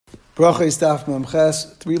Bracha is Daf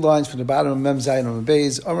Memches, 3 lines from the bottom of Mem Zayin on the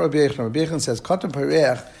Beis. Amar Rabbi Yechon says, Katan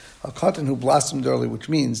Pareach, a cotton who blossomed early, which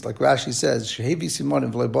means, like Rashi says, Shehevi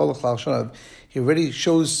Simonim v'leibolach lal shonav. He already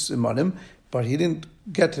shows Simonim, but he didn't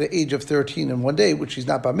get to the age of 13 in one day, which he's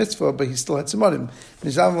not bar mitzvah, but he still had Simonim.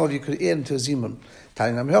 Mizamov, you could add into a Zimun.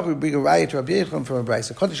 We bring a riot to Rabbi Yechon from a Bryce.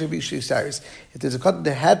 A cotton should be 2 stars. If there's a cotton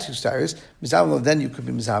that had 2 stars, Mizamov, then you could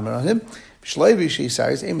be Mizaman on him. Shloivi 3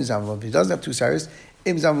 stars, Mizamov. If he doesn't have 2 stars,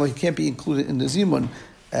 he can't be included in the Zimun,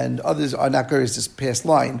 and others are not going to this past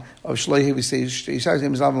line of Shloihi. We say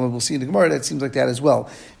we'll see in the Gemara. That seems like that as well.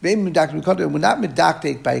 We're not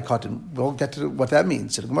medaktek by a cotton. We'll get to what that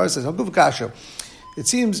means. So the Gemara says, it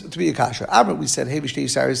seems to be a kasha. Amr, we said, hey, shtei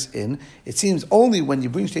saris in. It seems only when you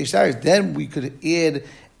bring shtei saris, then we could add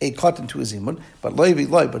a cotton to a zimun, but but if you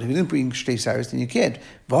didn't bring shtei saris, then you can't.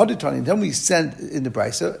 Then we send in the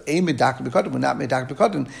brisa, a medaktek b'cotton, we're not medaktek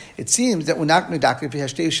b'cotton. It seems that we're not medaktek if you have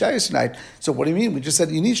shtei saris tonight. So what do you mean? We just said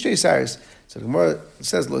you need shtei saris. So the Gemara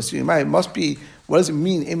says, it must be, what does it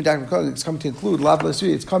mean, a medaktek b'cotton? It's coming to include,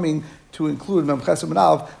 it's coming to include Memches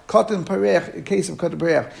Manav, Katan Parech, a case of Katan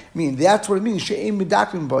Parech. I mean, that's what it means. She'em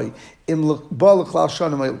Medakim Boy, Im Bal Klal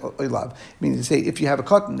Shanam Olav. Meaning to say, if you have a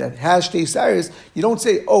cotton that has Shtei Saris, you don't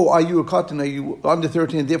say, oh, are you a cotton? Are you under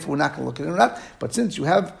 13? And therefore, we're not going to look at it or not. But since you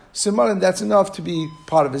have Simarim, that's enough to be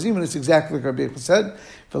part of a Zimun. It's exactly like Rabbi Yechon said.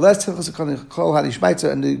 And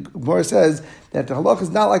the Gemara says that the halach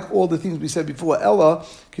is not like all the things we said before. Ella,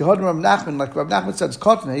 Kihad Rav Nachman, like Rav Nachman said, it's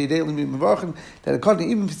cotton, that a cotton,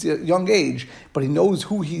 even if it's a young age, but he knows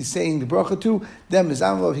who he's saying the bracha to, then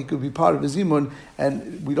Mizamov, he could be part of a zimun,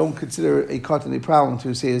 and we don't consider a cotton a problem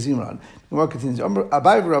to say a zimun on. The Gemara continues,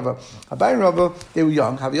 Abai and Rava, they were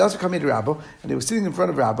young, Havi also come to Rabba, and they were sitting in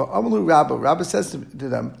front of Rabba. Amalu Rabba, Rabba says to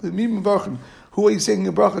them, who are you saying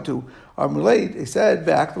a bracha to? They said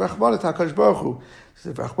back, Rachmana HaKadosh Baruch Hu.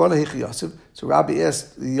 So Rabbi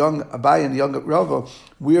asked the young Abai and the young Rava,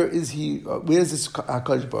 where is this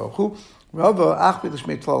HaKadosh Baruch Hu?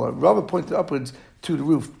 Rava pointed upwards to the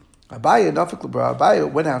roof.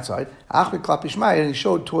 Abai went outside, and he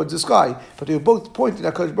showed towards the sky, but they were both pointing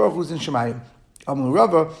at HaKadosh Baruch Hu in Shemayim.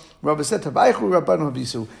 Rava said,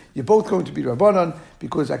 you're both going to be Rabbanan,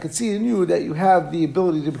 because I could see in you that you have the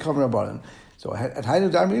ability to become Rabbanan. So at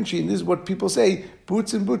Hainu Damirinchi, and this is what people say,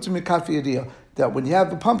 boots and mikatfi yadiyah, that when you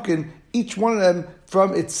have a pumpkin, each one of them,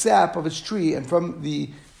 from its sap of its tree and from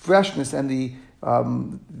the freshness and the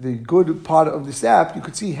good part of the sap, you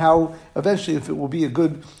could see how eventually if it will be a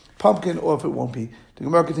good pumpkin or if it won't be. The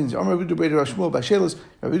Gemara continues, the son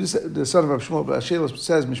of Rav Shmuel Bashelos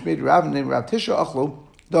says, Mishmei Rav named Rav Tisha Achlo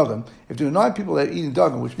Dagan. If there are 9 people that are eating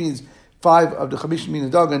dagan, which means 5 of the Chamishim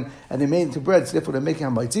mean dagan, and they made into bread, so therefore they're making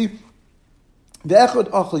hamaitzi. The Echad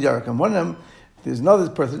Achel Yarakam, one of them, there's another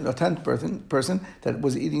person, a 10th person that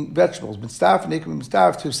was eating vegetables, but starved, and they can be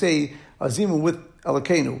starved to say a zimun with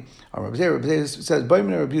Elokenu. Rabbi says, I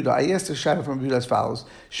asked the Shaila from Rabbi as follows: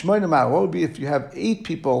 Shmoina Ma, what would be if you have 8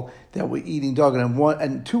 people that were eating dagan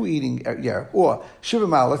and 2 eating yarek? Or Shiva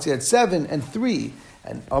Ma, let's say you had 7 and 3.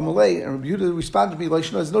 And Amalei and Rabbi Yehuda responded to me, like,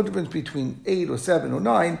 there's no difference between 8 or 7 or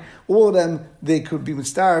 9. All of them, they could be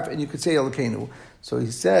starved, and you could say Elokenu. So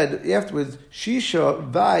he said afterwards, Shisha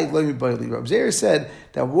vai lomi baili. Rabbi Zeir said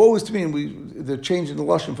that woe is to me, and they're changing the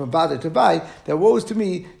lashon from vada to vai. That woe is to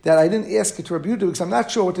me that I didn't ask it to Rabbi Yehuda because I'm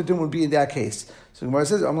not sure what the din would be in that case. So Gemara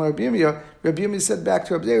says, Rabbi Yirmiyah said back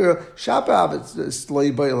to Rabbi Zeir, Shapa avet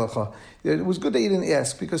loy bailacha. It was good that you didn't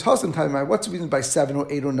ask, because Hasan time, what's the reason by 7 or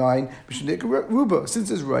 8 or 9? Ruba,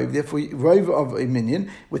 since it's Rive, therefore Rive of a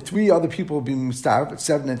minion, with 3 other people being starved,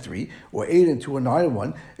 7 and 3, or 8 and 2 or 9 and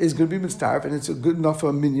 1, is going to be starved, and it's good enough for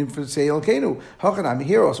a minion for, say, Elkenu. Hakanami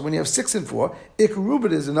here also, when you have 6 and 4, Ruba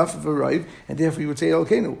is enough of a Rive, and therefore you would say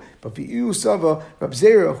Elkenu. But for you, Sava, Rab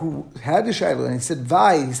Zera, who had the Shiloh, and he said,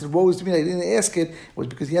 Vai, he said, woe is to me, I didn't ask it, was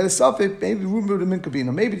because he had a suffix, maybe Ruba would have minka been,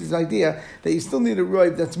 or maybe there's an idea that you still need a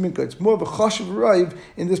Rive that's minka. It's more of a chashav rive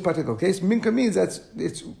in this particular case. Minka means that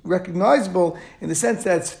it's recognizable in the sense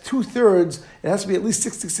that it's 2/3. It has to be at least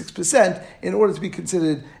 66% in order to be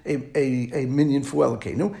considered a minion for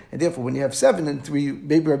Elokenu. And therefore, when you have 7 and 3,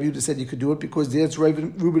 maybe Rabbi Yehuda said you could do it because there's Ruba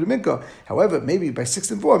to Minka. However, maybe by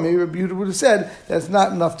 6 and 4, maybe Rabbi Yehuda would have said that's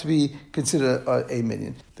not enough to be considered a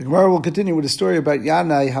minion. The Gemara will continue with a story about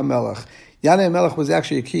Yanai HaMelech. Yanai HaMelech was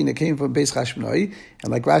actually a king that came from Beis Chashmonai,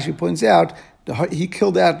 and like Rashi points out, he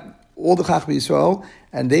killed out all the Chachmei Yisrael,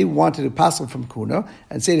 and they wanted to pass him from Kuna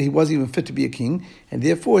and say that he wasn't even fit to be a king, and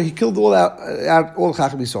therefore he killed all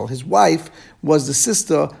Chacham Yisrael. His wife was the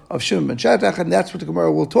sister of Shimon ben Shattach, and that's what the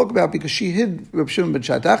Gemara will talk about because she hid Reb Shimon ben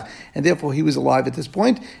Shattach, and therefore he was alive at this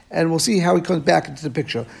point, and we'll see how he comes back into the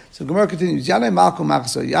picture. So the Gemara continues, Yanai Malko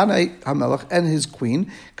Machsa, Yanai HaMelech and his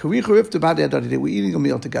queen, they were eating a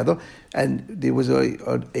meal together, and there was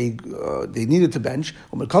they needed to bench.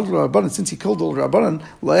 Since he killed all the Rabbanan,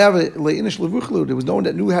 there was no one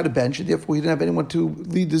that knew how to bench, and therefore he didn't have anyone to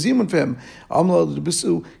lead the Zimun for him.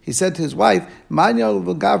 He said to his wife,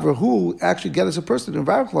 who actually get us a person in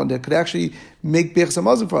Varachlon that could actually make Bech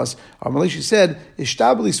Samazim for us. She said,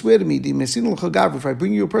 Ishtabli, swear to me, if I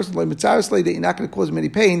bring you a person like Mitzvah Slay, that you're not going to cause him any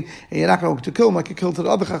pain, and you're not going to kill him like you killed to the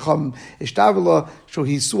other Chacham. Ishtabla, so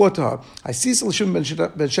he swore to her. I see Shimon ben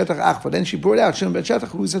Shattach Achva. Then she brought out Shimon ben Shattach,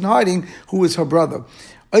 who was in hiding, who was her brother.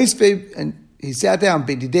 And he sat down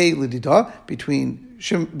between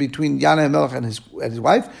Yanai HaMelech and his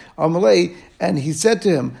wife, Amalei, and he said to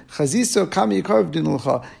him, Chazisa kami yikarv din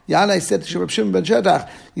l'cha. Yanai said to Reb Shimon ben Shattach,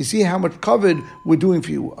 you see how much covet we're doing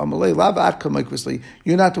for you. Amalei lava atka maikusli.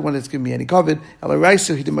 You're not the one that's giving me any covet.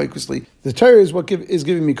 Elaraisu he maikusli. The Torah is what is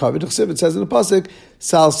giving me covet. It says in the pasuk,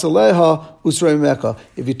 Sal saleha usrei meka.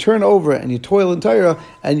 If you turn over and you toil in Torah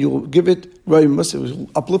and you'll give it Raimus, it will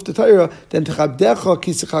uplift the Torah, then Techabdecha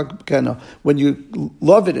Kisachak Kena. When you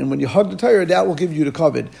love it and when you hug the Torah, that will give you the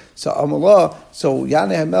covet. So Amalah, so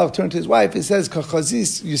Yanai HaMelech turned to his wife, it says,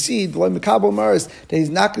 Kachazis, you see, that he's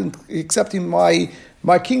not accepting my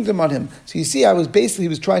kingdom on him. So you see, he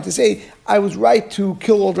was trying to say, I was right to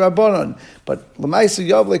kill old Rabbanon. But Lamaisa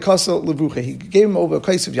Yavle Kasa Levrucha, he gave him over a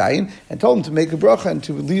case of Yain and told him to make a bracha and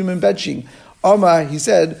to leave him in benching. Omar, he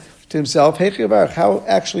said to himself, how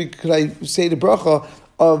actually could I say the bracha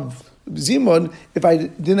of Zimun if I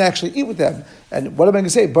didn't actually eat with them? And what am I going to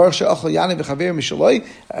say? I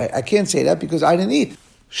can't say that because I didn't eat.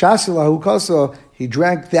 Shasilahu Kasa, he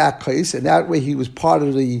drank that kais, and that way he was part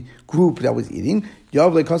of the group that was eating.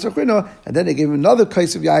 And then they gave him another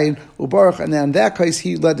kais of Yain, Ubarach, and then that kais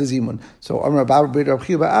he led the Zimun. So Amar Baba B'Rab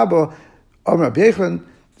Chiba Abba, Amar Bechon,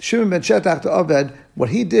 Shimon ben Shattach to Aved, what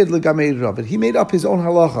he did, he made up his own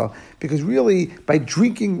halacha, because really, by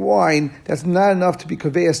drinking wine, that's not enough to be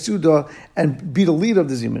Kaveh Suda and be the leader of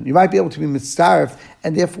the Zimun. You might be able to be Mitzaref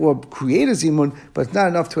and therefore create a Zimun, but it's not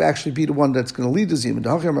enough to actually be the one that's going to lead the Zimun.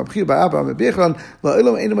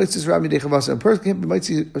 A person might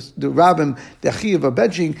see the Rabbim, the Achiv of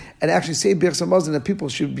benching, and actually say Bech Samazin that people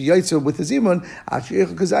should be Yaitzer with the Zimun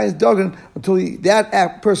until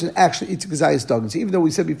that person actually eats a Kazayas Dagan. So even though we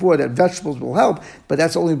said before that vegetables will help, but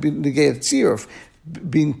that's only been the Gayat Tziruf,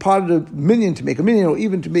 being part of the minyan to make a minyan, or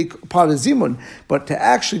even to make part of Zimun. But to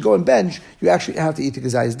actually go and bench, you actually have to eat the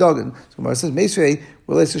Gazayas Dagan. So Gemara says, Meisrei,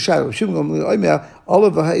 well, it's a shadow. All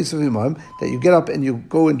of that you get up and you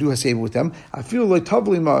go and do haseva with them. I feel like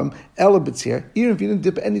tavlim elabits here, even if you didn't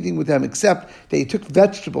dip anything with them, except that you took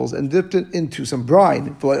vegetables and dipped it into some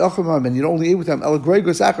brine, and you only ate with them a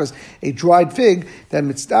dried fig,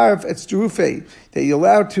 then mitzdarf etzterufei, that you're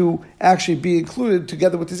allowed to actually be included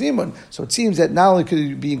together with the zimun. So it seems that not only could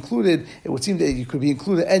you be included, it would seem that you could be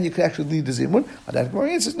included and you could actually lead the zimun. And that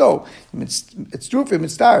Gemara answers, no, it's trufei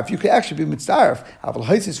mitzdarf. You could actually be mitzdarf. But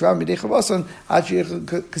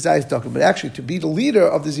actually, to be the leader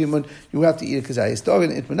of the Zimun, you have to eat a Kazayas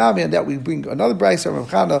Dagan. And that we bring another brayso from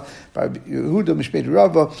Chana by Yehuda Mishpei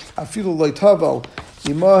Rava, Afilu Loitavel,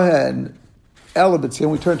 Yimaha and Elabitz.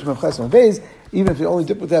 And we turn to Memches and Beis. Even if you only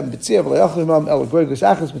dip with them, B'tzir v'layachlimam el Gregos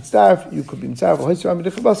Achas Mitzdarf, you could be Mitzdarf v'Hoytzer Ram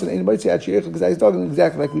B'Dichabas, and anybody say actually Kazayas Dagan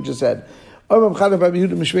exactly like we just said. Omam Chana by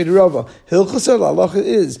Yehuda Mishpei Rava. Hilchasar halacha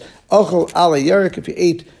is Achal ala Yerik if you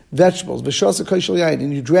ate vegetables, v'shasa kaishal yain,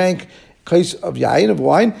 and you drank kais of yain, of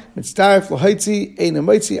wine, mitzdarf lahaitzi ein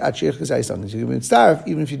amaitzi at sheich kazayis dagan. So you mitzdarf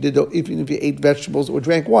even if you ate vegetables or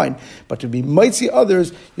drank wine, but to be maitzi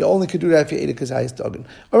others, you only could do that if you ate a kazayis dagan.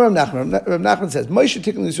 Rav Nachman says, Moshe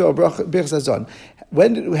Tikkun Yisrael Bech Zazon.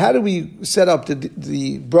 How do we set up the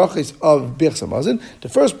brachas of Bech Samazin? The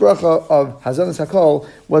first bracha of Hazanas Hakol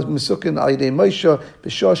was Mesukin al Yidei Moshe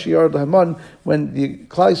b'shah sheyard lahaman. When the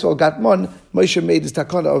Klal Yisrael got man, Moshe made this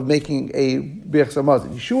takana of making a Bech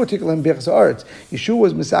Samazin. Yeshua tickled him Bech Sa'aretz. Yeshua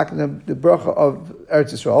was misaking the bracha of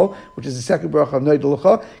Eretz Yisrael, which is the second bracha of Noid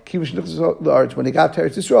L'cha, Kivush Nichlas L'Aretz. When he got to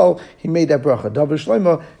Eretz Yisrael, he made that bracha. David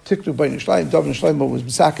Shlomo tikked Bein Yishlayim. David Shlomo was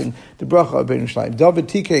misaking the bracha of Bein Yishlayim. David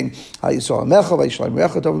tikking Hayisrael Mecha Vayishlayim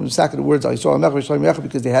Recha. David was misaking the words Hayisrael Mecha Vayishlayim Recha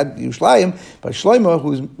because they had Yishlayim. But Shlomo, who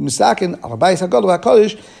was misaking Alabayis Hagadol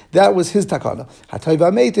HaKadosh, that was his takana.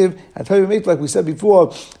 Hatayva Meitiv, like we said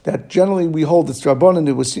before, that generally we we hold it's Drabonin.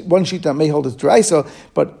 There was one Shita that may hold it's Draisa,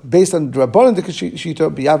 but based on Drabonin the Shita,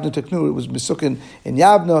 B'Yavna Teknu, it was Mesukin in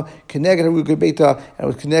Yavna, Keneged Haruga Beta, and it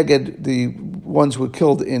was Keneged the ones who were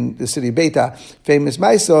killed in the city of Beta. Famous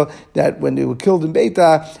Maisa that when they were killed in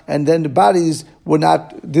Beta, and then the bodies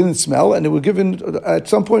didn't smell, and they were given at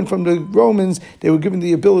some point from the Romans. They were given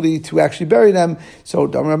the ability to actually bury them. So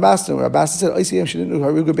Rabasa said,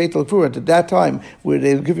 at that time, where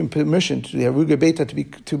they were given permission to the Haruga Beta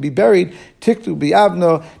to be buried, Tiktu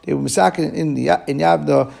B'Yavna, they were misakin in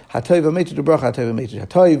Yavna, Hatayv Ametu Debracha, Hatayv Ametu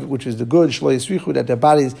Hatayv, which is the good Shlo Yisrichu, that their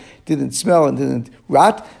bodies didn't smell and didn't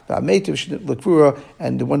rot. V'Ametu Shnit L'Kvura,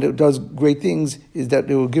 and the one that does great things is that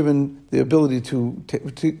they were given the ability to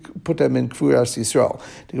put them in Kfuras Yisrael.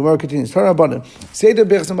 The Gemara continues. Seder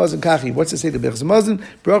Berchas Hamazon Kachi. What's the Seder Berchas Hamazon?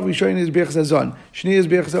 Brach Rishoyin is Berchas Hazon. Shni is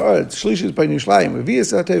Berchas Haaretz. Shlish is by Nishlayim. Revi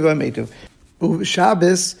is Hatei V'Ametiv.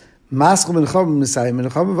 Shabbos Maschel Menachavim Messiah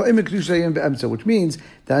Menachavim V'Imek Nishlayim Be'emtza. Which means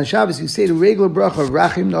that on Shabbos you say the regular bracha of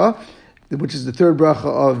Rachim Na, which is the third bracha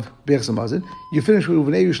of Berchas Hamazon. You finish with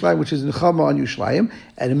Uvnei Yerushalayim, which is Nechama on Yerushalayim.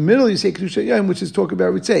 And in the middle you say Kedusha Yom, which is talking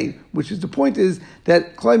about Ritzei. Which is the point is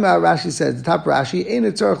that Kloima Rashi says, the top Rashi, Ein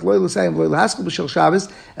Etzarech Lo L'Sayim Lo L'Haskell B'Shel Shabbos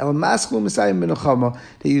El Maschel M'Sayim B'Nechama.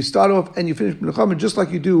 That you start off and you finish B'Nechama just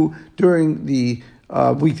like you do during the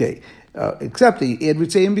weekday. Except that you add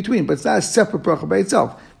Ritzei in between, but it's not a separate bracha by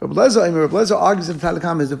itself. Rabbi Lezer argues that the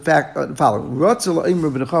Talakam is the fact the following.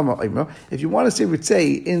 If you want to say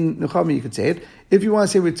Ritzei in Nechama, you could say it. If you want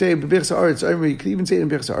to say Ritzei b'Berchas Haaretz, you could even say it in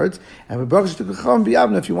Berchas Haaretz. And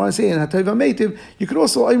if you want to say it in Hatayv Ametiv, you could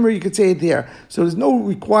also you could say it there. So there's no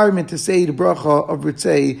requirement to say the bracha of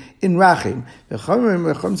Ritzei in Rachim. The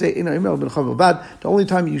only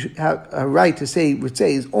time you have a right to say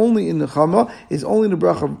Ritzei is only in Nechama, is only in the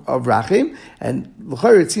bracha of Rachim. And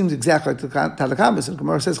it seems exactly like the Talakam. So the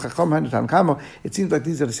Gemara says it seems like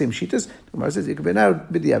these are the same shitas. The Gemara says according to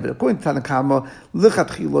Tanakama,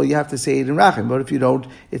 lichatchilo you have to say it in Rachim, but if you don't,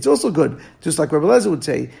 it's also good. Just like Rabbi Lezer would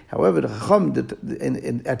say. However, the Chacham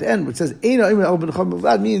at the end, which says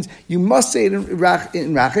that means you must say it in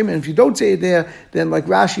Rachim, and if you don't say it there, then like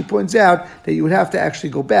Rashi points out that you would have to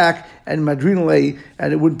actually go back and madrinale,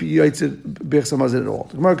 and it wouldn't be Yitzid Berchas Hamazon at all.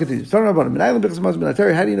 The Gemara continues. How do you know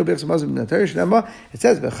Berchas Hamazon? It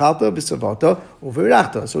says Bechalta B'Savata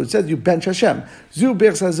Uverachta. So it says you bench Hashem. Zu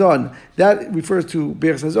Berchas Hazon. That refers to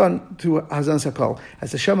Berchas Hazon, to Hazan Sakal.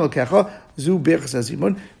 As Hashem al Kecha, Zu Berchas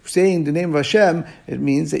Hazimun. Saying the name of Hashem, it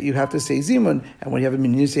means that you have to say Zimun. And when you have a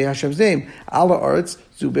minyan, you say Hashem's name. Ala Arts,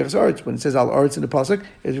 Zu Berchas Arts. When it says Ala Arts in the pasuk,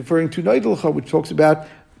 it's referring to Neidulcha, which talks about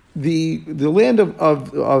the land of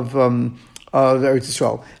Eretz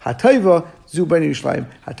Yisrael. Hatayva zu ben Yerushalayim.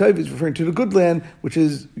 Hatayva is referring to the good land, which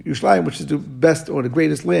is Yerushalayim, which is the best or the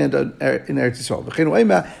greatest land in Eretz Yisrael.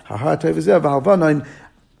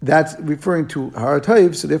 That's referring to Har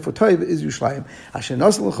Tayv, so therefore Tayv is Yerushalayim. Asher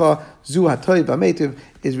Naslecha zu Hatayv Ametiv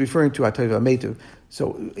is referring to Hatayv Ametiv.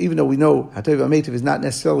 So even though we know Hatayv Ametiv is not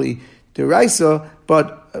necessarily Deraisa,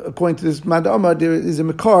 but according to this Madama, there is a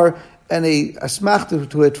Makar and a smach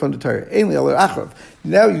to it from the Torah.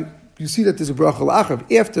 Now you see that there's a bracha l'achrav.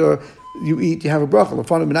 After you eat, you have a bracha.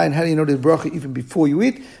 How do you know there's a bracha even before you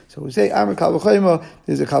eat? So we say, Amar kal v'chayma,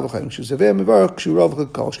 there's a kal v'chayma. Shu seveh mevarach, shu rav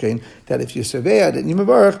kol shkein. That if you're seveh, then you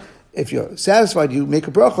mevarach. If you're satisfied, you make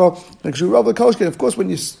a bracha. Like shu rav kol shkein. Of course, when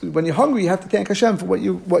you're hungry, you have to thank Hashem for what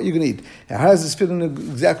you're going to eat. Now, how does this fit in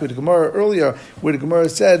exactly with the Gemara earlier, where the Gemara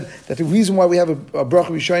said that the reason why we have a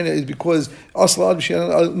bracha b'shayna is because asla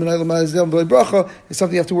bracha is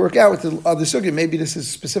something you have to work out with the other sugya. Maybe this is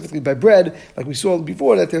specifically by bread, like we saw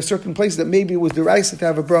before, that there are certain places that maybe it was the rice to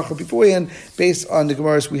have a bracha beforehand, based on the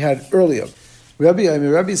Gemaras we had earlier.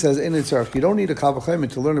 Rabbi says, you don't need a kal v'chayim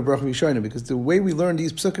to learn a bracha b'shayna, because the way we learn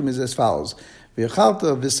these psukim is as follows. Just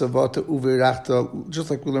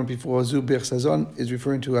like we learned before, Zu Berchas Hazon is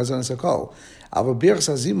referring to Hazan Sakal. Our Berchas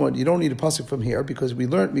Hazimon, you don't need a pasuk from here, because we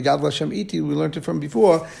learned Migad Hashem Iti, we learned it from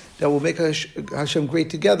before, that will make Hashem great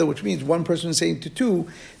together, which means one person is saying to two,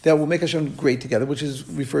 that will make Hashem great together, which is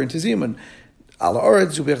referring to Zimun. Ala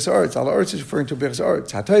Oretz, Zu Berchas Oretz. Ala Oretz is referring to Berchas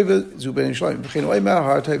Oretz. Hatayva, Zu Ben Yishlayim. V'chein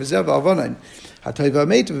oimah, Hatayva Zev, Alvanayin. Hatayva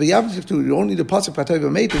Ametiv, V'yavna Tiknu. You don't need a pasuk for Hatayva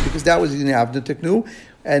Ametiv, because that was in Yavna Tiknu,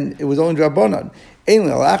 and it was only Rabbanan. And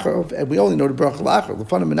we only know the bracha l'achar.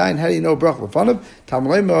 L'fanav menayin. How do you know bracha l'fanav?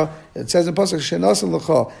 Talmud it says in pasuk shenas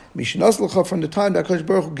l'cha. Mishenas l'cha, from the time that Hakadosh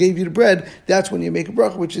Baruch Hu gave you the bread, that's when you make a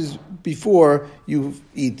bracha, which is before you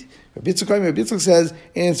eat. Rabbi Yitzchak says,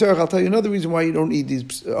 and Tzarech, I'll tell you another reason why you don't eat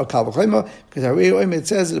these kal v'chayma, because it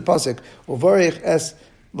says in the pasuk, uvarech es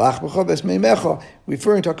Lach b'cha v'esmeimecha,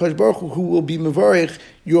 referring to HaKadosh Baruch Hu, who will be mevarich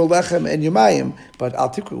your lechem and your mayim. But al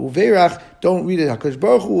tikru uveirach, don't read it. HaKadosh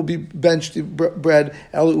Baruch Hu will be bench the bread.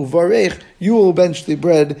 El uvarech, you will bench the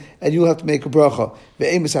bread, and you will have to make a bracha.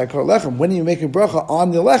 Ve'em b'sai kol lechem. When you make a bracha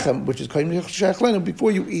on the lechem, which is kaim shechlenu,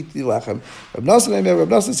 before you eat the lechem. Reb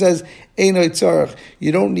Nosson says, Einoi tzarech,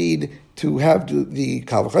 you don't need to have the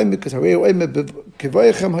kavachem, because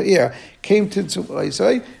came to I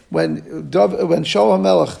say when Shaul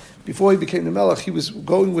HaMelech, before he became the Melech, he was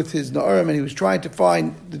going with his Na'arim and he was trying to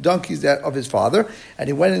find the donkeys of his father. And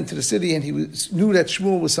he went into the city and he knew that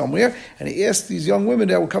Shmuel was somewhere. And he asked these young women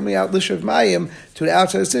that were coming out Lishav Mayim to the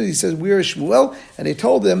outside of the city. He says, "Where is Shmuel?" And they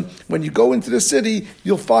told him, "When you go into the city,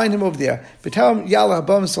 you'll find him over there." Before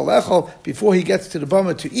he gets to the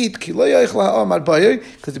bama to eat,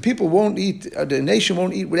 because the people won't eat, the nation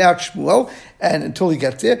won't eat without Shmuel, and until he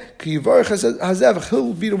gets there,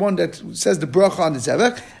 he'll be the one that says the bracha on the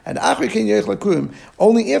zevach. And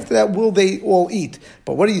only after that will they all eat.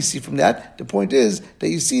 But what do you see from that? The point is that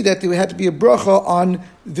you see that there had to be a bracha on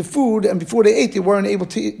the food, and before they ate, they weren't able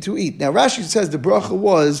to eat. Now Rashi says the bracha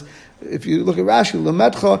was, if you look at Rashi,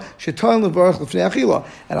 Lamedcha Shetoin Levarach Lefnei Achila,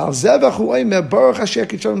 and Al Zevach Hu Oimer Baruch Hashem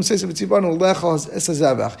Kitchanim Seisa V'Tzivanu Lecha Es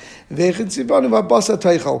Hazevach Ve'Echin Tzivanu V'Abasa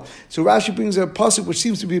Teichel. So Rashi brings a pasuk which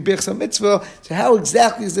seems to be Birchas Mitzvah. So how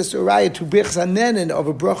exactly is this a raya to Birchas Hanenin of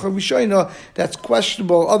a bracha Rishona? That's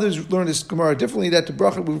questionable. Others learn this Gemara differently, that the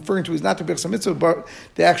bracha we're referring to is not the Birchas Mitzvah, but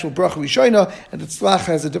the actual bracha Rishona, and the Tzlach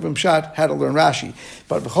has a different shot how to learn Rashi.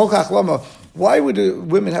 But B'chol Kach Lama, why would the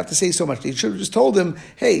women have to say so much? They should have just told him,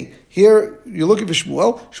 hey, here, you're looking for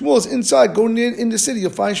Shmuel. Shmuel is inside, go in the city, you'll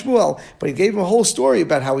find Shmuel. But he gave him a whole story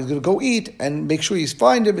about how he's going to go eat and make sure he's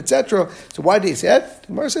find him, etc. So why did he say that? The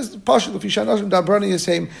Gemara says,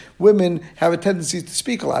 women have a tendency to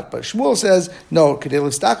speak a lot. But Shmuel says, no,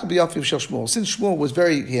 since Shmuel was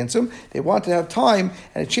very handsome, they wanted to have time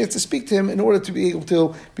and a chance to speak to him in order to be able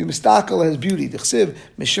to be mistakel his beauty. That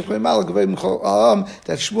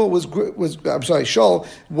Shaul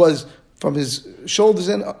was, from his shoulders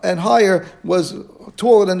and higher, was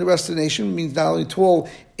taller than the rest of the nation. Means not only tall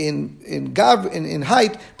in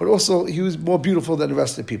height, but also he was more beautiful than the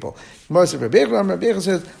rest of the people. Over here,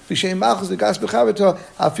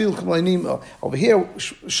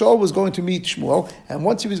 Shaul was going to meet Shmuel, and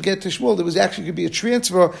once he was getting to Shmuel, there was actually going to be a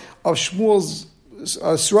transfer of Shmuel's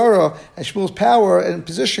Srara and Shmuel's power and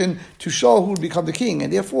position to Shaul, who would become the king.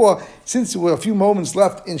 And therefore, since there were a few moments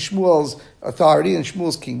left in Shmuel's authority and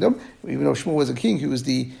Shmuel's kingdom, even though Shmuel was a king, he was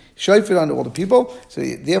the shayfet under all the people, so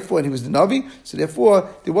therefore, and he was the Navi, so therefore,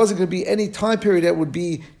 there wasn't going to be any time period that would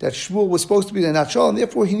be that Shmuel was supposed to be there, not Shaul, and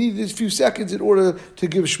therefore, he needed a few seconds in order to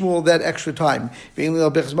give Shmuel that extra time. This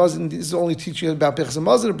is only teaching about Birchas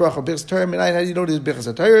Hamazon, the bracha, Birchas Torah, how do you know this is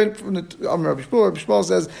Birchas Torah? From the Rabbi Shmuel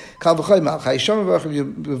says,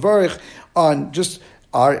 on just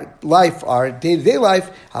our life, our day-to-day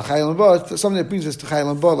life, something that brings us to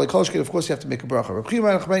Chayil and Bod, like Kolshkin, of course you have to make a bracha. Rabbi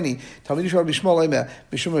Chiya Nachmani, Talmid Rabbi Shmuel,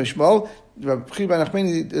 Mishum Rabbi Shmuel, Rabbi Chiya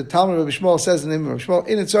Nachmani, the Talmud Rabbi Shmuel says the name of Rabbi Shmuel,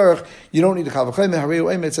 in its Tzarech, you don't need a Chavachayim, Hareu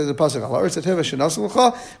Oimer, it says the Pasuk, Allah Eretz HaTeva Shenas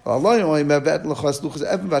L'cha, Allah Oimer, Ve'et L'cha, Luchas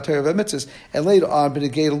Even, V'atayr Ve'mitzis, and later on,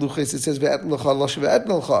 B'negei Luchas, it says Ve'et L'cha, Losh Ve'et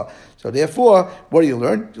L'cha. So therefore, what do you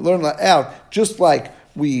learn? You learn out, just like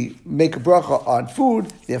we make a bracha on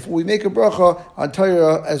food, therefore we make a bracha on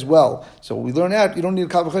Torah as well. So we learn out, you don't need a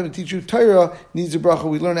Kavachem to teach you Torah, needs a bracha.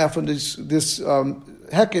 We learn out from this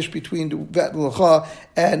hekesh between the Vet L'cha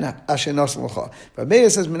and Asher Nas L'cha. But Meir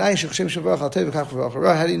says, how do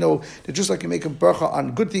you know that just like you make a bracha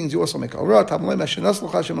on good things, you also make a ra? That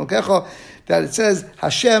it says,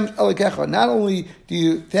 Hashem Elokecha. Not only do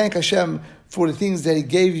you thank Hashem for the things that He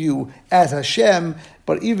gave you as Hashem,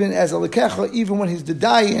 but even as a lekecha, even when he's the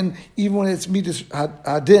dayan, even when it's midas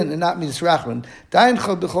hadin and not midas rachman, dayan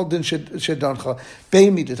chal b'chol din shedancha, bei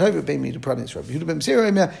midas tayva, bei midas pradnis. Rabbi Yehuda ben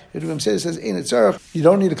Meir says, "In itzarach, you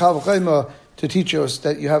don't need a kal v'chayma to teach us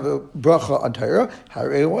that you have a bracha on Torah.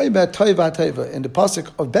 In the pasuk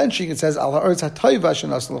of benching, it says al ha'aretz ha'tayva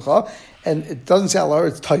shenas l'cha, and it doesn't say al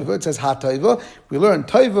ha'aretz tayva, it says ha'tayva. We learn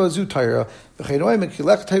tayva zu Torah. And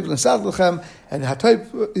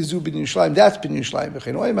ha'tayva is zu bin Yerushalayim. That's bin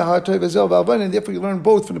Yerushalayim. And therefore, you learn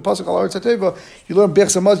both from the pasuk al ha'aretz ha'tayva. You learn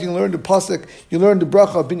Birchas Hamazon. You learn the pasuk. You learn the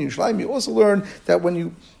bracha of bin Yerushalayim. You also learn that when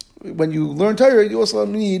you learn Torah, you also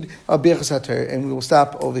need a Birchas HaTorah. And we will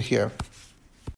stop over here.